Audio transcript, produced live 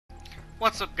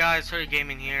What's up guys, Hoodie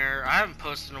Gaming here. I haven't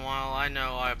posted in a while, I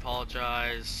know, I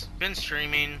apologize. Been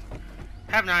streaming,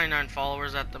 have 99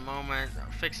 followers at the moment,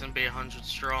 fixing to be 100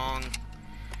 strong.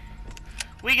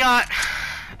 We got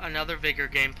another Vigor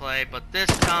gameplay, but this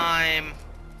time,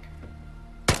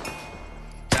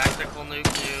 Tactical Nuke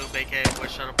Noob, aka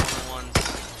Wish Shut Up on the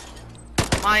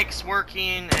Ones. Mike's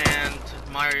working, and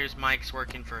Mario's mic's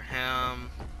working for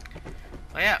him.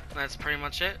 But yeah, that's pretty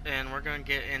much it, and we're gonna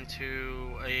get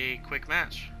into a quick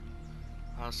match.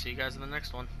 I'll see you guys in the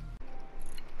next one.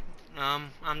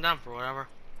 I'm down for whatever.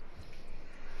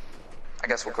 I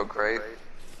guess we'll go great.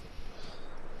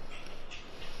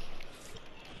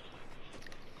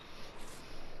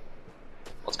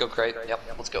 Let's go crate. Yep,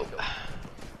 let's go.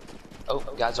 Oh,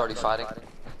 guy's already fighting.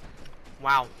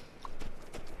 Wow.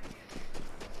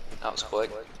 That was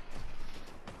quick.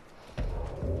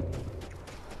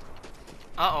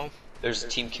 Uh-oh. There's a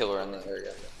team killer in the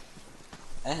area.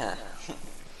 Ah.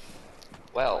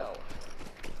 Well.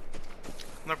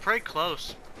 They're pretty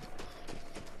close.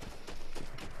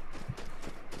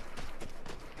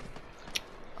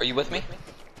 Are you with me?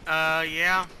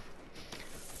 Yeah.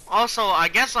 Also, I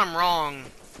guess I'm wrong.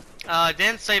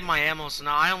 Didn't save my ammo, so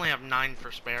now I only have 9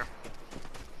 for spare.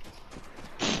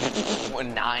 9?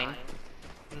 Mm-hmm.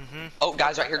 Oh,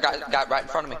 guys right here, guys right in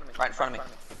front of me. Right in front of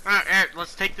me. Alright, Eric,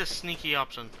 let's take this sneaky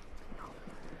option.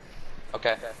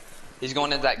 Okay. He's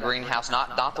going into that greenhouse,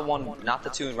 not the one, not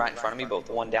the two right in front of me, but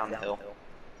the one down the hill.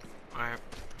 Alright.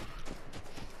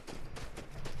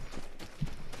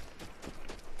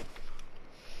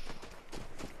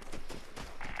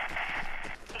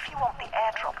 If you want the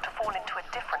airdrop to fall into a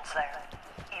different zone,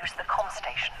 use the comm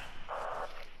station.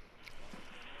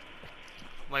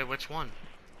 Wait, which one?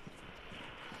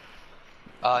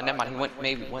 Never mind, he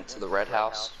maybe went to the red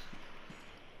house.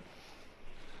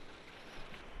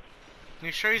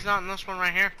 You sure he's not in this one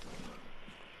right here?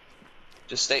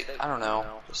 Just stay, I don't know,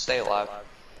 just stay alive.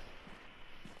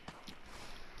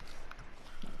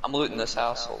 I'm looting this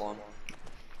house, hold on.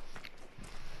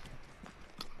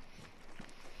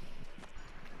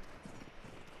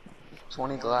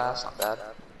 $20 glass, not bad.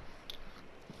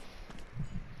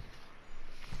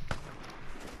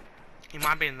 He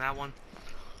might be in that one.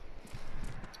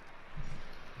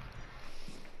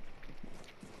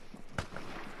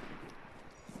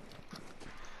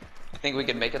 I think we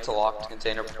can make it to locked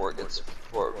container before it gets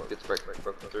broken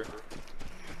through.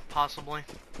 Possibly.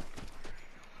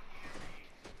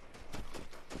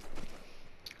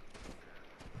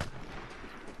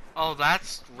 Oh,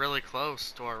 that's really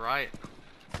close to our right.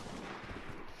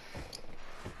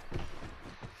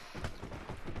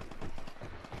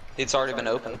 It's already been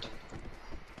opened.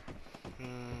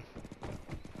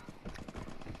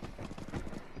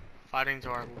 Fighting to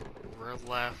our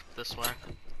left, this way.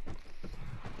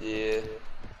 Yeah.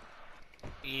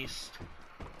 East.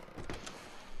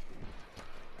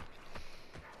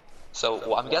 So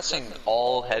well, I'm guessing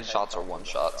all headshots are one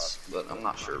shots, but I'm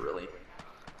not sure really.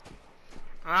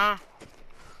 I'm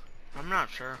not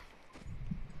sure.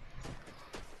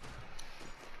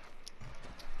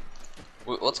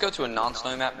 Let's go to a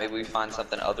non-snow map. Maybe we find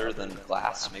something other than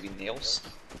glass, maybe nails.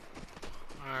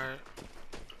 Alright.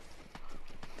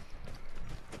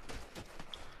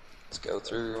 Let's go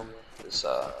through this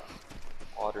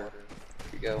water.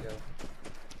 Here we go.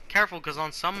 Careful, because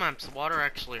on some maps, the water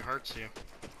actually hurts you.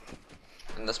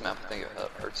 In this map, I think it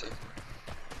hurts you.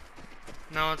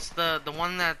 No, it's the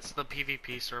one that's the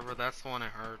PvP server. That's the one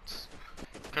it hurts.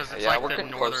 Because it's Yeah, like we're the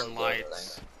getting close Northern to it,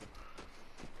 Lights.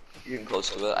 You're getting close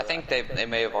to it. I think they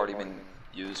may have already been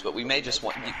used, but we may just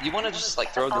want you want to just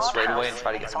like throw this right away and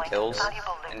try to get some kills,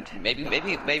 and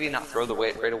maybe not throw the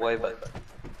weight right away, but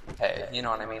hey, you know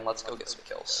what I mean. Let's go get some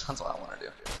kills. That's what I want to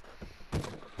do.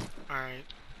 Alright.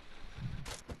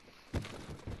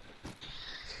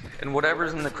 And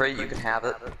whatever's in the crate, you can have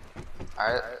it.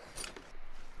 Alright.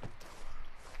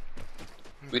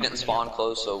 We didn't spawn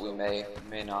close, so we may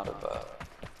not have.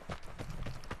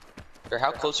 Or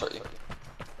how close are you?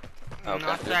 Okay,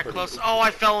 Not that close. Oh,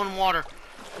 I fell in water.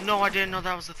 No, I didn't know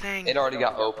that was the thing. It already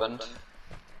got opened.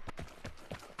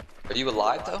 Are you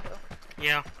alive though?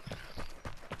 Yeah.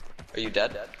 Are you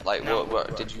dead? Like, No.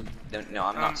 what did you? No,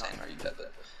 I'm not saying are you dead.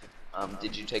 But,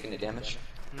 did you take any damage?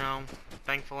 No,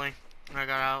 thankfully. I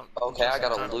got out. Okay, I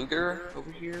got a Luger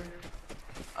over here.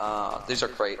 These are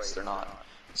crates. They're not.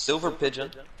 Silver Pigeon.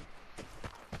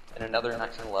 And another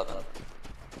 1911.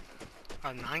 A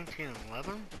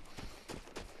 1911?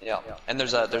 Yeah. And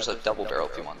there's a double barrel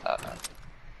if you want that.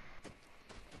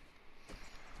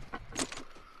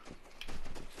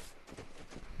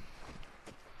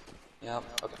 Yep.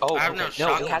 Okay. Oh, I have okay. no No,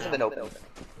 shotgun it hasn't been now. opened.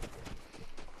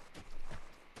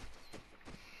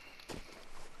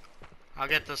 I'll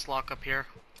get this lock up here.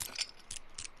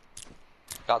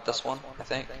 Got this one, I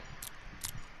think.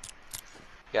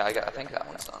 Yeah, I think that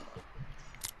one's done.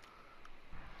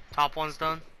 Top one's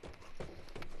done.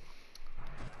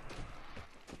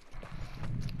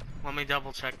 Let me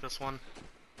double check this one.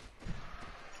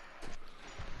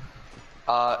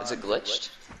 Is it glitched?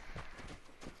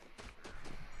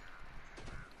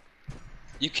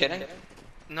 You kidding?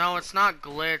 No, it's not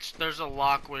glitched. There's a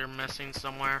lock we're missing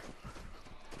somewhere.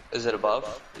 Is it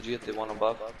above? Did you get the one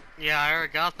above? Yeah, I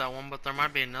already got that one, but there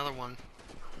might be another one.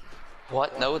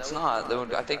 What? No, it's not.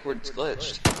 I think we're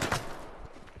glitched.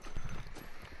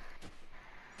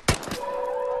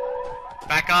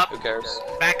 Back up. Who cares?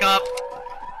 Back up.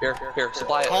 Here,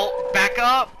 supply it. Hold. Back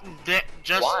up.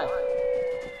 Just. Why?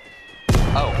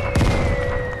 Oh.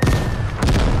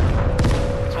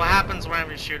 That's what happens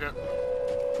whenever you shoot it.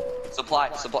 Supply.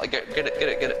 Get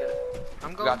it.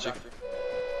 I'm going. Got you.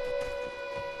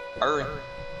 Hurry.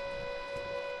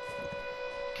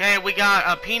 Okay, we got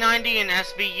a P90 and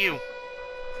SVU.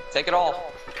 Take it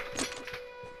all.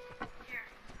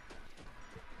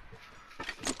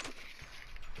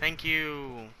 Thank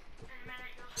you.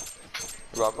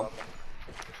 You're welcome.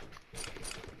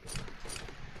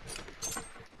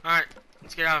 Alright,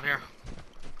 let's get out of here.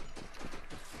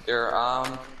 Here,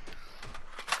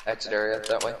 exit area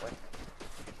that way.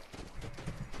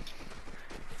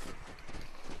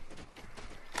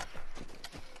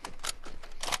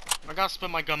 I gotta spit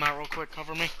my gum out real quick,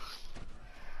 cover me.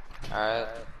 Alright.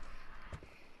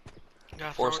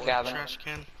 Gotta Force throw it in the cabin. trash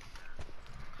can.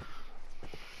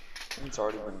 It's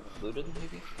already been looted,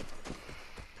 maybe?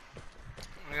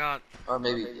 I got. Or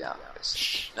maybe, yeah.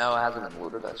 No, it hasn't been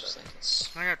looted, I just think it's...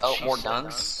 I got Oh, cheese more stuff.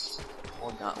 guns?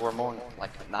 More gun. We're more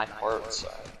like knife parts,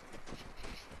 so...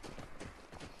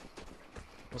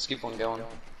 Let's keep on going.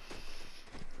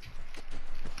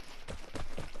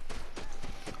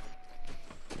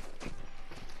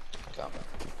 Come.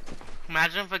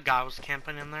 Imagine if a guy was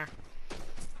camping in there.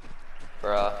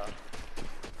 Bruh.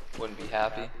 Wouldn't be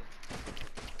happy.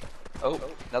 Oh,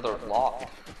 another lock.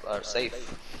 Safe.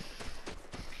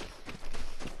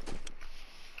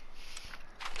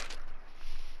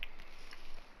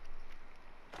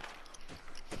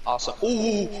 Awesome.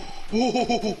 Ooh!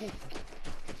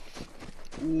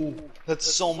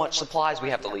 That's so much supplies we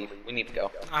have to leave. We need to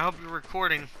go. I hope you're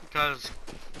recording, because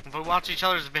if we watch each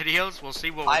other's videos, we'll see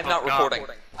what we I am not both got.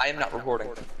 recording. I am not recording.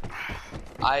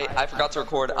 I forgot to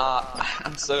record.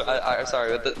 I'm so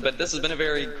sorry, but this has been a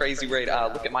very crazy raid.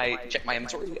 Check my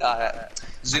inventory.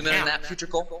 Zoom in on that future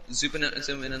goal. Zoom in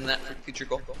on that future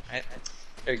goal. Alright,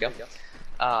 there you go.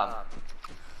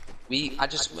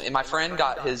 My friend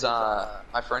got the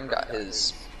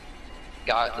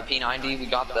P90.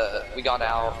 We got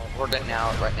out. We're getting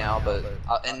out right now, but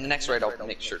in the next raid I'll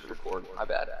make sure to record. My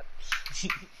bad.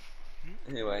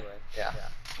 Anyway, yeah.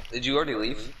 Did you already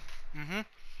leave? Mm-hmm.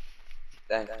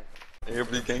 Dang.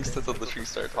 Everybody gangsta till the tree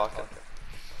start talking.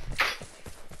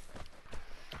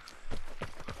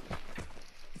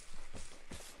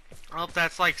 I hope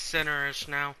that's like center-ish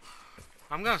now.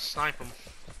 I'm gonna snipe him.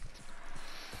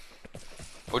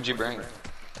 What'd you bring?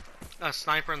 A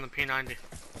sniper and the P90.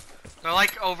 They're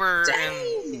like over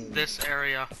Dang. in this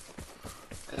area.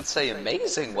 I'd say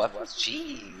amazing weapons.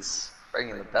 Jeez.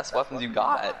 Bringing the best weapons you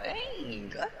got.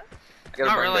 Dang. I gotta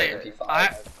Not bring really. the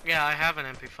MP5. Yeah, I have an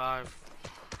MP5.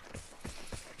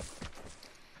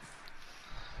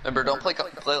 Remember, don't play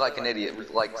like an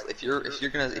idiot. Like if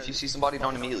you see somebody,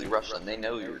 don't immediately rush them. They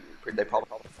know they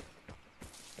probably.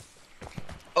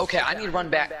 Okay, I need to run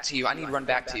back to you.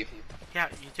 Yeah,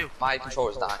 you do. My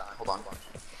controller's dying. Hold on.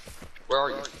 Where are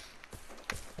you?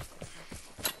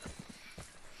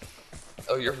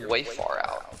 Oh, you're way far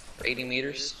out. 80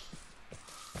 meters.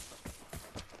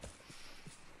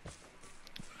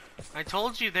 I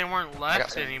told you they weren't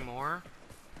left anymore.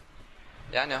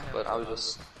 Yeah, I know, but I was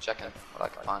just checking what I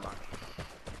could find.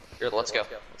 Here, let's go.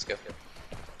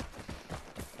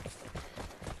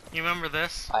 You remember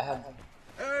this? I have.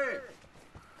 Hey.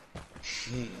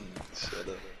 Shut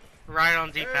up. Right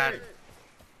on D-pad.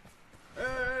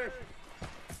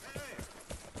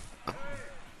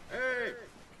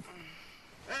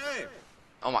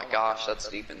 Oh my gosh, that's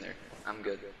deep in there. I'm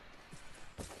good.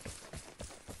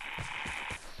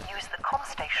 Use the comm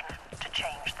station to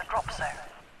change the drop zone.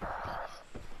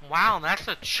 Wow, that's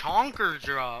a chonker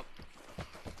drop.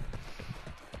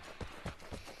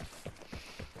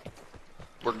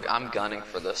 I'm gunning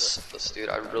for this dude.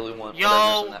 I really want.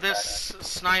 Yo, this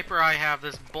sniper I have,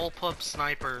 this bullpup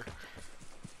sniper,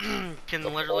 can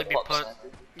literally be put.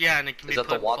 Yeah, and it can be put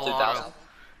the full WA auto. 2000?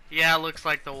 Yeah, it looks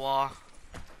like the WA.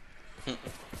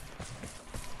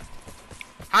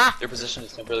 How Huh? Your position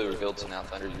is temporarily revealed to now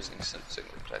thunder using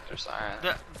signal protectors.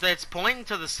 Alright. It's pointing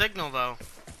to the signal though.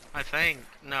 I think.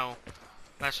 No.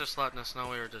 That's just letting us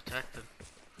know we were detected.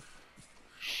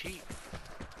 Sheep.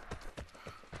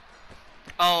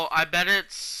 Oh, I bet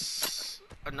it's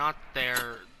not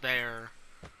there.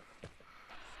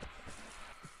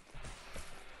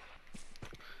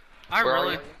 I Where really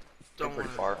are you? don't Pretty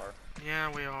wanna... far.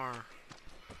 Yeah, we are.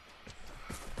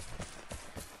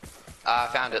 I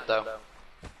found it though.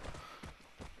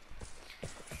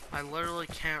 I literally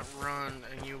can't run,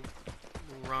 and you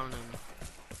running.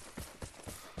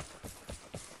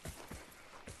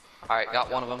 Alright,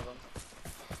 got one of them.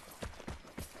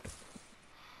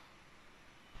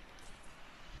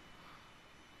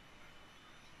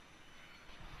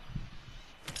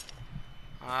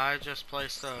 I just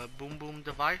placed a boom boom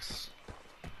device.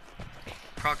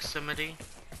 Proximity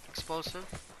explosive.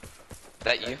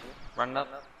 That you? Running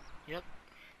up? Yep.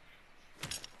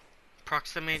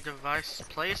 Proximity device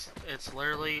placed. It's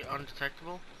literally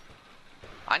undetectable.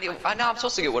 I know I'm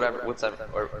supposed to get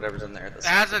whatever's in there. It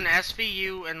has an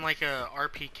SVU and like a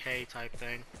RPK type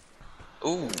thing.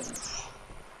 Ooh.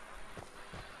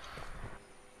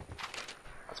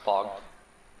 That's Pog.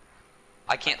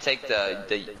 I can't take the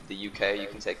UK, you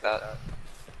can take that.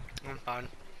 I'm fine.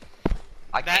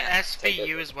 I That can't take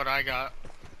SVU it. is what I got.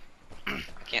 I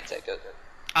can't take it.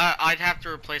 I'd have to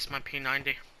replace my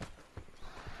P90.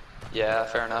 Yeah,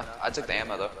 fair enough. I took the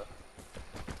ammo though.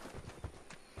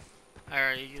 I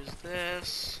already used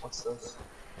this. What's this?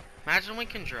 Imagine we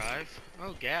can drive.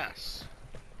 Oh, gas.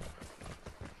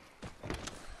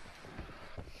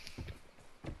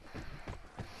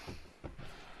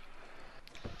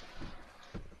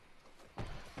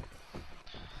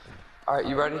 Alright,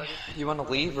 you ready? You want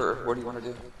to leave or what do you want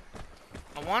to do?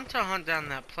 I want to hunt down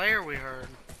that player we heard.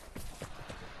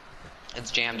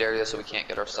 It's jammed area so we can't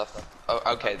get our stuff. Oh,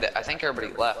 okay, I think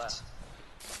everybody left.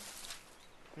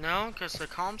 No, because the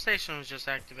comm station was just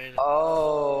activated.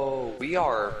 Oh,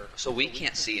 so we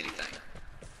can't see anything.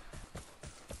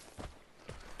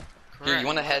 Correct. Here, you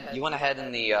want to head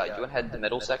in the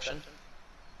middle section?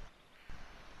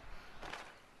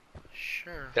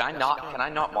 Sure. Can I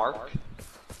not mark?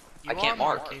 You I can't are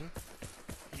mark. Marking.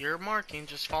 You're marking,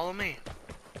 just follow me.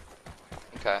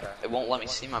 Okay, it won't let me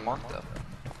see my mark though.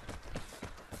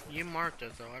 You marked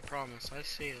it though, I promise. I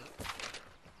see it.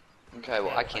 Okay,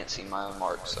 well I can't see my own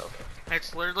mark, so.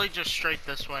 It's literally just straight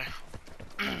this way.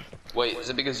 Wait, is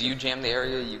it because you jammed the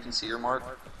area you can see your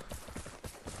mark?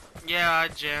 Yeah, I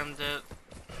jammed it.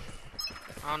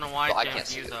 I don't know why Well, I I can't jammed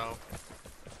see you it. though.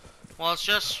 Well, it's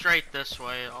just straight this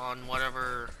way on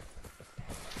whatever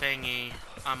thingy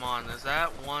I'm on. Is that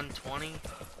 120?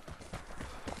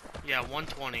 Yeah,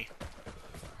 120.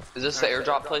 Is this the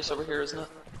airdrop place over here, isn't it?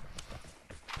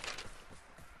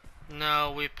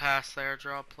 No, we passed the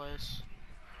airdrop place.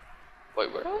 Wait,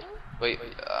 where? Wait,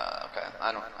 okay.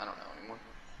 I don't know anymore.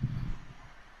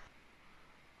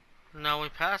 No, we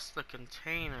passed the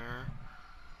container.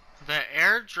 The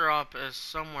airdrop is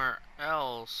somewhere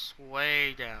else,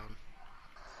 way down.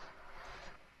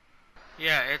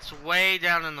 Yeah, it's way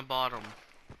down in the bottom.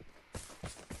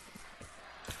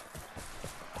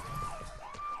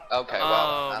 Okay,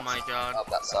 well. Oh my god. Oh,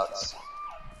 that sucks.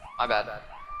 My bad.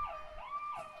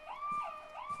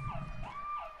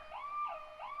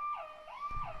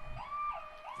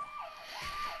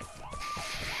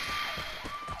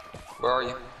 Where are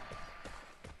you?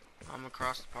 I'm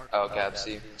across the park. Oh, okay, I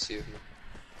see you.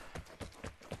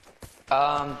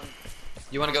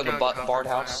 You want to go to the Bard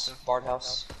House? Bard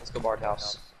House? Let's go Bard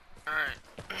House. Alright.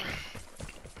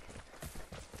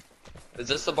 Is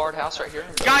this the Bard House right here?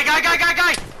 Guy!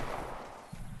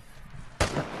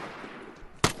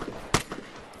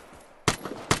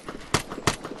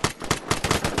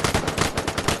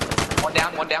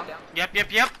 One down.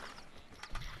 Yep.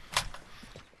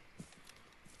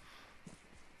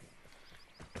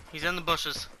 He's in the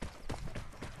bushes.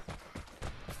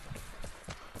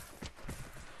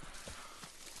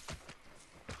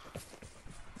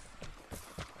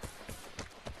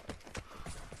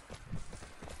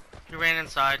 He ran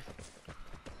inside.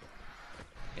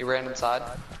 He ran inside.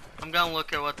 I'm gonna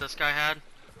look at what this guy had.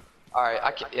 Alright,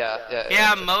 yeah.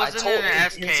 Yeah, I Mosin told and an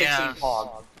M16 SKS.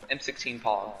 Pog. M16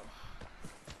 Pog.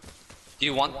 Do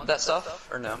you want that stuff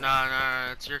or no? No,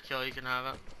 it's your kill. You can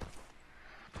have it.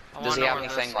 I Does he wanna have know where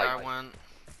anything this guy like? went.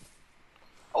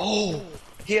 Oh,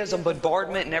 he has a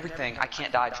bombardment and everything. I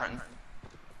can't die, Trenton.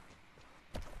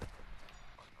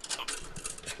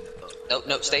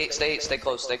 No, stay close.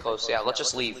 Yeah, let's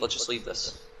just leave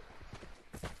this.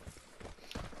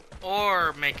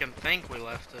 Or make him think we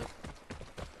left it.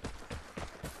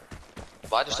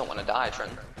 Well, I just don't want to die,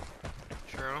 Trenton.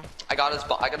 true. I got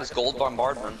his gold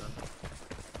bombardment.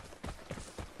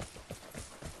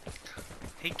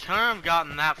 He couldn't have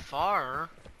gotten that far.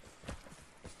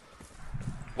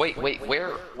 Wait,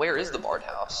 where is the Bard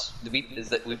house? Did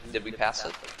we pass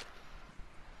it?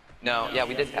 No, yeah,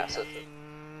 we did pass it.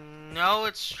 No,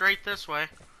 it's straight this way.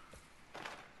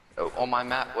 Oh, on my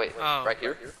map, wait, Oh. right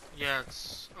here? Yeah,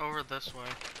 it's over this way.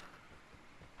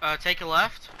 Take a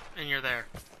left, and you're there.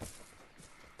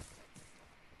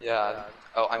 Yeah.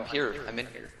 Oh, I'm here. I'm in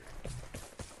here.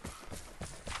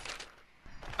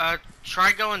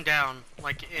 Try going down,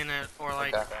 like in it, or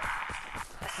like. Okay.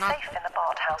 The Not- safe in the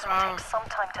barred house will take some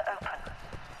time to open.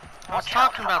 I was Watch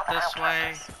out talking for about other this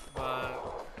way,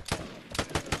 outriders.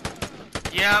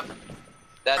 but. Yep.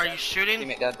 Dead. Are you shooting?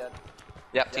 Teammate dead.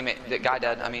 Yep, teammate. The guy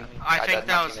dead. I mean. I guy think dead,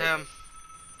 that not was teammate. him.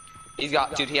 He's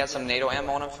got, dude. He has some NATO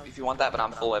ammo on him. If you want that, but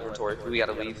I'm full inventory. We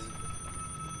gotta leave.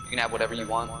 You can have whatever you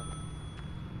want.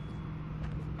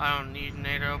 I don't need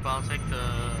NATO, but I'll take the.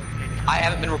 I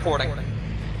haven't been reporting.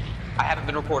 I haven't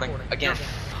been reporting You're again.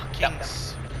 fucking. Yep.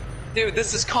 Dude,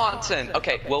 this is content.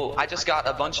 Okay, well, I just got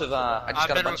a bunch of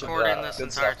I've been recording this good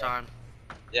entire stuff. time.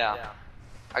 Yeah,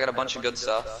 I got a bunch of good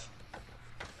stuff.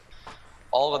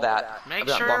 All of that. Make I've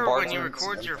got sure when bombardments. you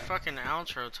record your fucking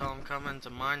outro, tell them come into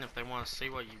mine if they want to see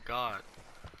what you got.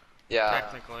 Yeah,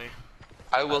 Technically.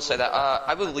 I will say that.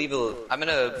 I will leave a. I'm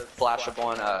gonna flash up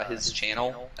on his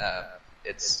channel.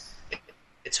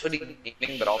 It's hoodie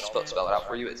gaming, but I'll spell it out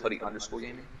for you. It's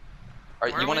hoodie_gaming. Or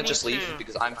Where you do want we to just need leave to-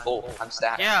 because I'm full. I'm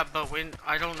stacked. Yeah, but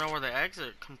I don't know where the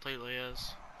exit completely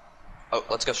is. Oh,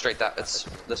 let's go straight. It's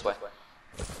this way.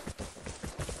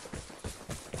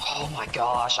 Oh my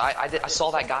gosh! I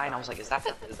saw that guy and I was like, is that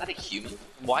a human?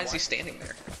 Why is he standing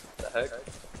there? What the heck?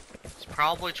 It's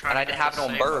probably trying And I to didn't get have it the on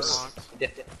safe burst.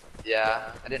 unlocked.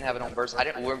 Yeah, I didn't have it on burst.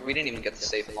 We didn't even get the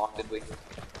safe unlocked, did we?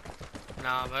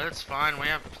 Nah, but it's fine. We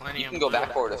have plenty You of can go loot.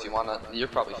 back for it if you wanna. You're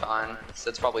probably fine.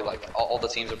 It's probably like all the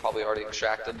teams are probably already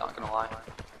extracted. Not gonna lie.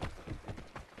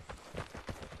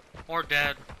 Or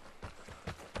dead.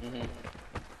 Mhm.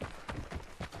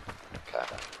 Okay.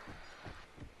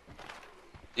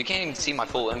 You can't even see my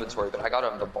full inventory, but I got a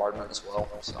bombardment as well,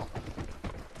 so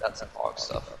that's some hog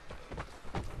stuff.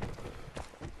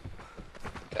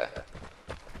 Okay.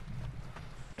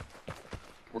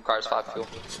 Requires 5 fuel.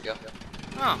 There we go.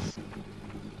 Oh.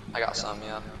 I got some,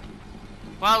 yeah.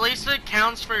 Well, at least it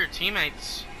counts for your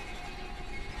teammates.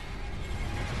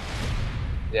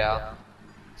 Yeah.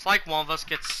 It's like one of us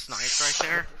gets sniped right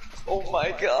there. Oh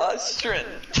my gosh, Trent.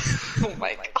 Oh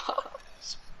my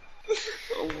gosh.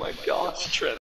 Oh my gosh, Trent.